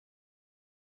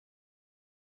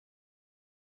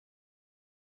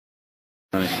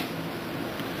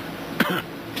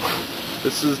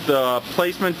This is the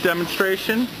placement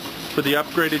demonstration for the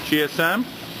upgraded GSM.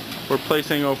 We're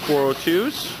placing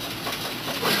 0402s.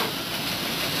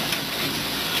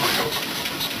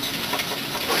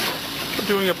 We're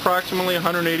doing approximately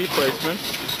 180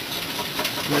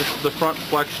 placements. And this is the front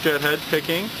flex jet head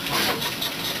picking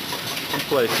and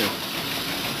placing.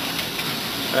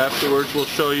 Afterwards we'll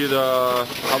show you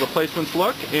how the placements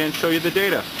look and show you the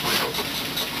data.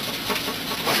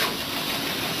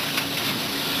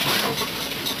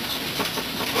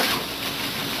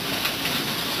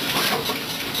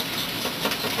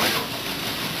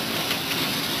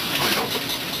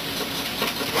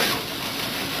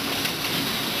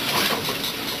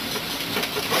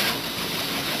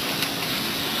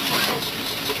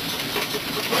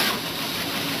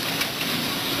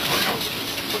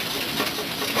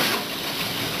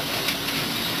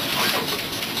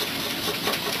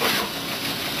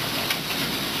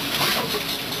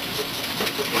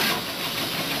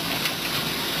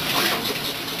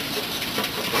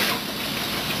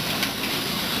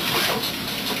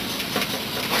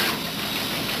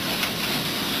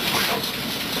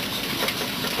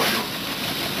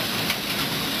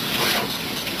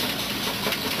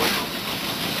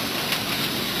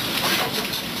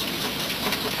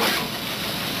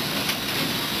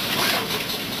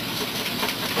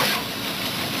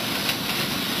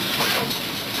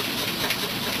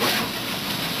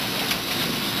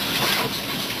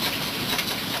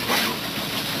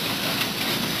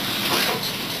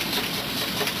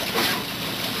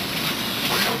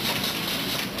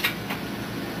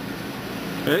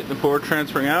 Okay, the board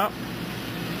transferring out.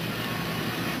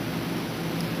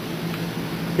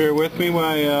 Bear with me while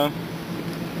I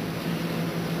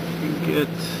get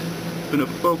into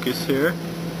focus here.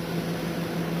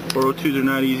 402s are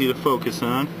not easy to focus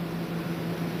on.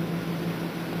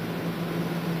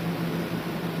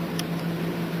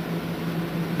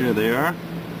 There they are.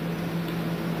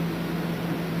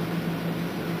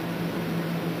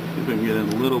 See if I can get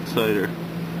it a little tighter.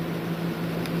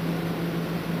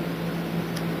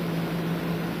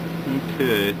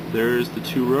 Okay, there's the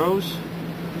two rows.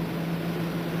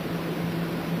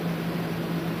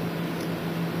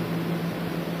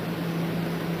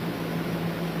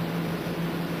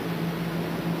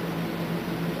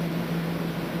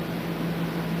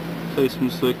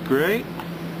 Placements look great,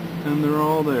 and they're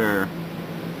all there.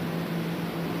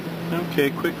 Okay,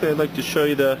 quickly I'd like to show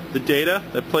you the data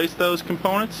that placed those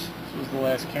components. This was the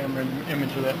last camera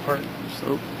image of that part,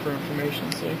 so for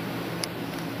information's sake.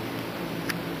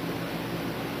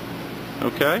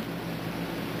 Okay,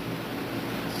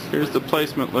 here's the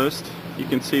placement list. You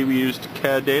can see we used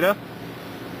CAD data.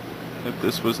 If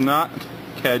this was not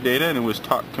CAD data and it was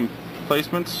top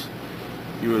placements,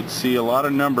 you would see a lot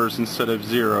of numbers instead of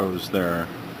zeros there.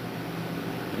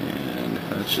 And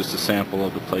that's just a sample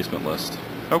of the placement list.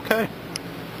 Okay,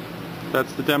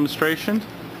 that's the demonstration.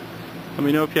 Let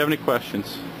me know if you have any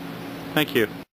questions. Thank you.